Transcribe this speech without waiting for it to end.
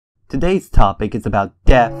Today's topic is about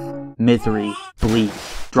death, misery, bleach,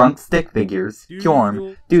 drunk stick figures,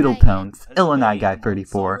 Jorm, doodle tones, Illinois Guy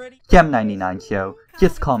 34, Gem 99 Show,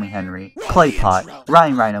 Just Call Me Henry, Claypot,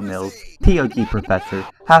 Ryan Rhino Mills, TOG Professor,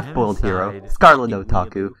 Half-Boiled Hero, Scarlet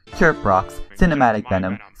Otaku, Chirp Rocks, Cinematic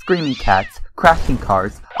Venom, Screaming Cats, Crashing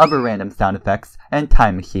Cars, other random sound effects, and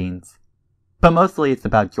time machines. But mostly it's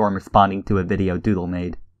about Jorm responding to a video Doodle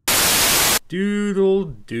made. Doodle,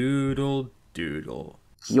 doodle, doodle.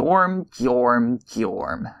 Jorm, Jorm,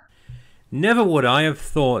 Jorm. Never would I have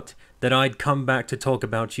thought that I'd come back to talk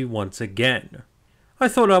about you once again. I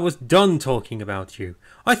thought I was done talking about you.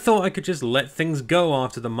 I thought I could just let things go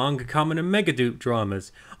after the Manga Kamen and Megadupe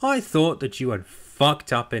dramas. I thought that you had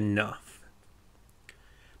fucked up enough.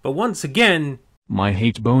 But once again... My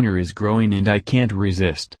hate boner is growing and I can't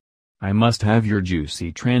resist. I must have your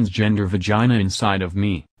juicy transgender vagina inside of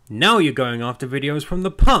me. Now you're going after videos from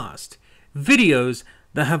the past. Videos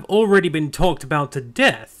that have already been talked about to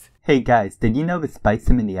death. Hey guys, did you know this bites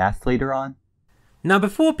him in the ass later on? Now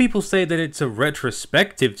before people say that it's a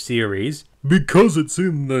retrospective series, because it's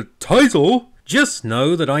in the title, just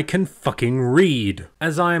know that I can fucking read.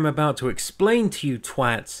 As I am about to explain to you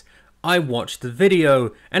twats, I watched the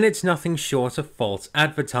video and it's nothing short of false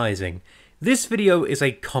advertising. This video is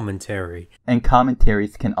a commentary. And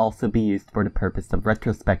commentaries can also be used for the purpose of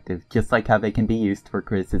retrospective, just like how they can be used for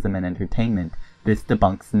criticism and entertainment. This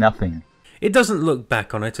debunks nothing. It doesn't look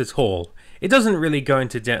back on it at all. It doesn't really go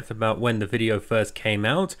into depth about when the video first came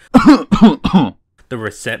out, the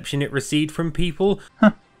reception it received from people.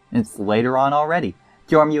 It's later on already.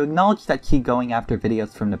 Jorm, you acknowledge that she going after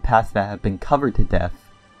videos from the past that have been covered to death,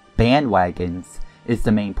 bandwagons, is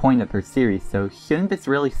the main point of her series, so shouldn't this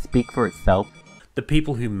really speak for itself? The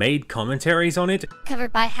people who made commentaries on it,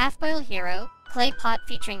 covered by Half-Boiled Hero, Claypot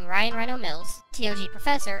featuring Ryan Rhino Mills, TOG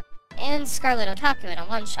Professor, and Scarlet Otaku in a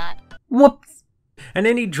one-shot. Whoops! And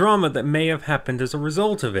any drama that may have happened as a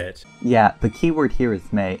result of it. Yeah, the keyword here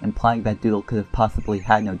is may, implying that Doodle could have possibly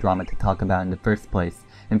had no drama to talk about in the first place.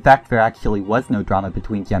 In fact, there actually was no drama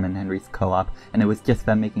between Gem and Henry's co-op, and it was just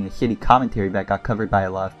them making a shitty commentary that got covered by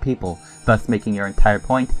a lot of people, thus making your entire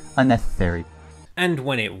point unnecessary. And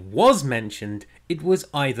when it was mentioned, it was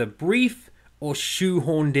either brief or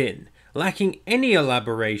shoehorned in, lacking any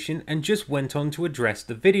elaboration, and just went on to address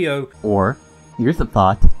the video. Or, here's a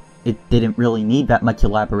thought, it didn't really need that much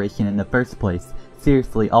elaboration in the first place.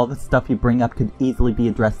 Seriously, all the stuff you bring up could easily be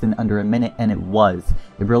addressed in under a minute, and it was.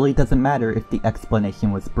 It really doesn't matter if the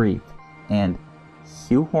explanation was brief. And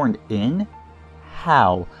shoehorned in?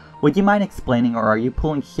 How? Would you mind explaining, or are you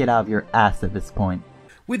pulling shit out of your ass at this point?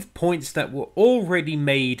 With points that were already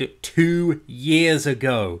made 2 years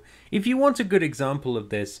ago. If you want a good example of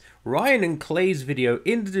this, Ryan and Clay's video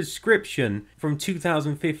in the description from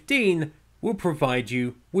 2015 will provide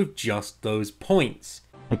you with just those points.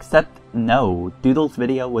 Except, no, Doodle's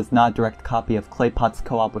video was not a direct copy of Claypot's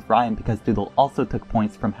co-op with Ryan because Doodle also took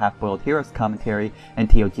points from Half-Boiled Hero's commentary and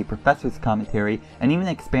TOG Professor's commentary, and even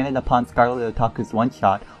expanded upon Scarlet Otaku's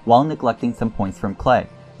one-shot while neglecting some points from Clay.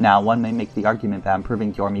 Now, one may make the argument that I'm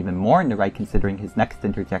proving Jorm even more in the right considering his next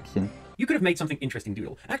interjection. You could have made something interesting,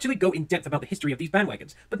 Doodle. Actually go in depth about the history of these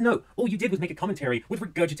bandwagons. But no, all you did was make a commentary with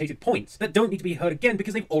regurgitated points that don't need to be heard again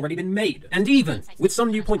because they've already been made. And even with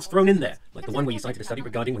some new points thrown in there, like the one where you cited a study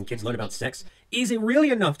regarding when kids learn about sex, is it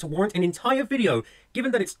really enough to warrant an entire video,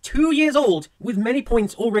 given that it's 2 years old, with many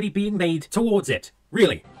points already being made towards it?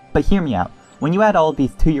 Really? But hear me out. When you add all of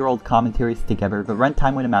these 2-year-old commentaries together, the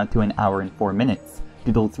runtime would amount to 1 hour and 4 minutes.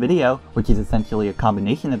 Doodle's video, which is essentially a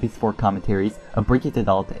combination of these 4 commentaries, abridges it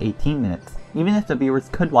all to 18 minutes. Even if the viewers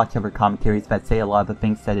could watch other commentaries that say a lot of the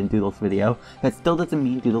things said in Doodle's video, that still doesn't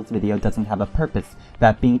mean Doodle's video doesn't have a purpose,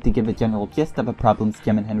 that being to give a general gist of the problems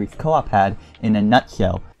Gem and Henry's co-op had in a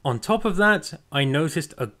nutshell. On top of that, I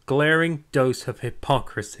noticed a glaring dose of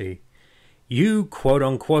hypocrisy. You,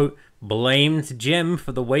 quote-unquote, blamed Gem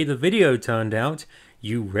for the way the video turned out.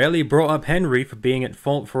 You rarely brought up Henry for being at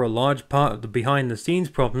fault for a large part of the behind-the-scenes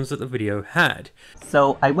problems that the video had.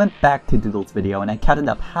 So I went back to Doodle's video and I counted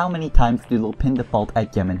up how many times Doodle pinned the fault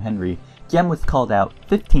at Gem and Henry. Gem was called out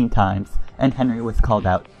 15 times, and Henry was called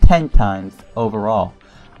out 10 times overall.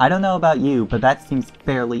 I don't know about you, but that seems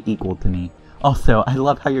fairly equal to me. Also, I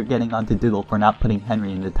love how you're getting onto Doodle for not putting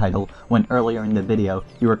Henry in the title, when earlier in the video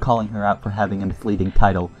you were calling her out for having a misleading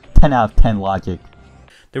title. 10 out of 10 logic.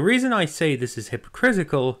 The reason I say this is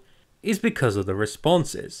hypocritical is because of the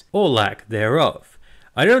responses, or lack thereof.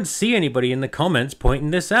 I don't see anybody in the comments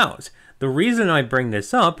pointing this out. The reason I bring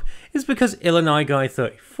this up is because Illinois Guy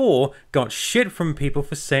 34 got shit from people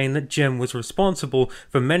for saying that Gem was responsible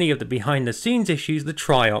for many of the behind the scenes issues the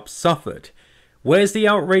Triops suffered. Where's the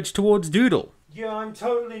outrage towards Doodle? Yeah, I'm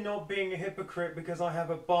totally not being a hypocrite because I have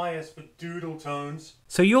a bias for doodle tones.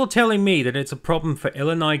 So you're telling me that it's a problem for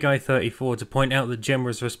Illinois Guy 34 to point out that Jem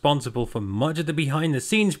was responsible for much of the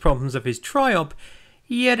behind-the-scenes problems of his tri-op,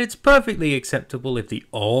 yet it's perfectly acceptable if the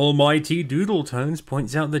almighty Doodle Tones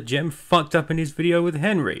points out that Jem fucked up in his video with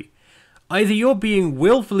Henry. Either you're being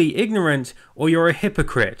willfully ignorant or you're a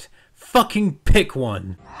hypocrite. Fucking pick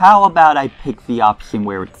one. How about I pick the option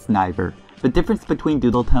where it's neither? The difference between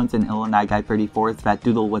Doodle Tones and Illinois Guy 34 is that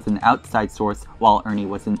Doodle was an outside source while Ernie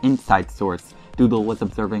was an inside source. Doodle was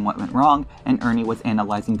observing what went wrong, and Ernie was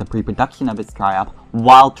analyzing the pre-production of his tri-op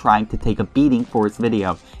while trying to take a beating for his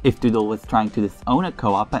video. If Doodle was trying to disown a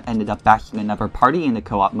co-op but ended up bashing another party in the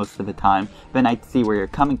co-op most of the time, then I'd see where you're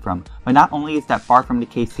coming from. But not only is that far from the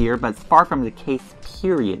case here, but it's far from the case,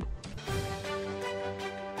 period.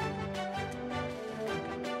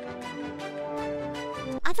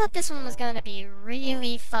 I thought this one was going to be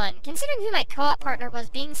really fun. Considering who my co-op partner was,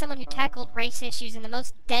 being someone who tackled race issues in the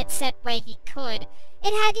most dead-set way he could,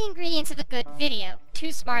 it had the ingredients of a good video. Two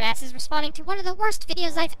smartasses responding to one of the worst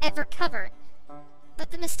videos I've ever covered.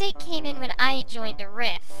 But the mistake came in when I joined a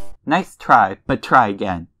riff. Nice try, but try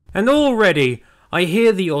again. And already, I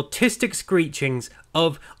hear the autistic screechings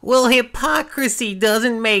of, well, hypocrisy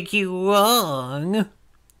doesn't make you wrong.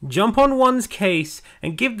 Jump on one's case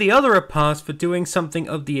and give the other a pass for doing something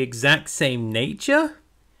of the exact same nature?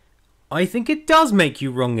 I think it does make you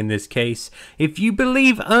wrong in this case, if you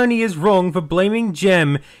believe Ernie is wrong for blaming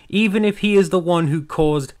Jem, even if he is the one who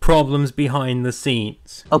caused problems behind the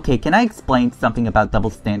scenes. Okay, can I explain something about double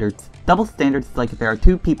standards? Double standards is like if there are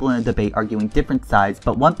two people in a debate arguing different sides,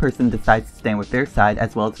 but one person decides to stand with their side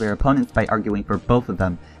as well as their opponents by arguing for both of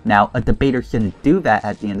them. Now, a debater shouldn't do that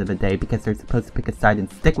at the end of the day because they're supposed to pick a side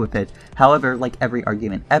and stick with it. However, like every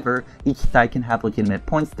argument ever, each side can have legitimate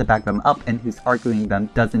points to back them up, and who's arguing them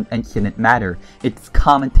doesn't and shouldn't matter. It's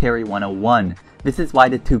commentary 101. This is why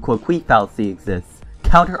the tu quoque fallacy exists.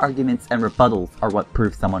 Counter-arguments and rebuttals are what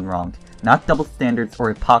prove someone wrong, not double standards or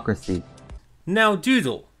hypocrisy. Now,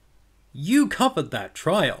 Doodle, you covered that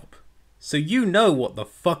tri-op, so you know what the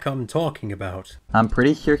fuck I'm talking about. I'm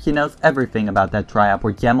pretty sure she knows everything about that tri-op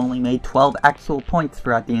where Jem only made 12 actual points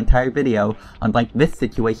throughout the entire video, unlike this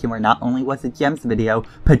situation where not only was it Jem's video,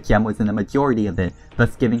 but Jem was in the majority of it,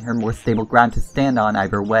 thus giving her more stable ground to stand on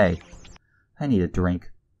either way. I need a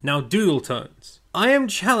drink. Now, Doodle Tones, I am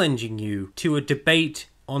challenging you to a debate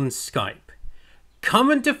on Skype.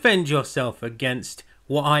 Come and defend yourself against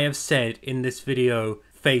what I have said in this video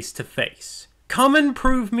face to face. Come and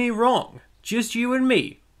prove me wrong. Just you and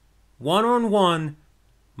me. One-on-one,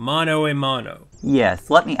 mano a mano. Yes,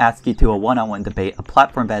 let me ask you to a one-on-one debate, a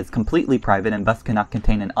platform that is completely private and thus cannot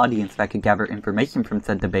contain an audience that could gather information from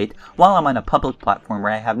said debate, while I'm on a public platform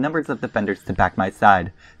where I have numbers of defenders to back my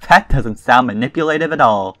side. That doesn't sound manipulative at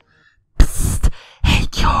all. Psst! Hey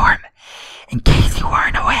Jorm! In case you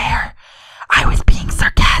weren't aware, I was being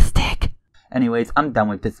sarcastic. Anyways, I'm done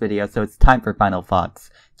with this video, so it's time for final thoughts.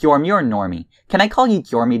 Jorm, you're a normie. Can I call you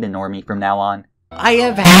Jormy the Normie from now on? I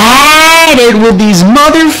have had it with these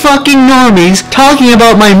motherfucking normies talking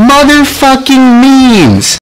about my motherfucking memes.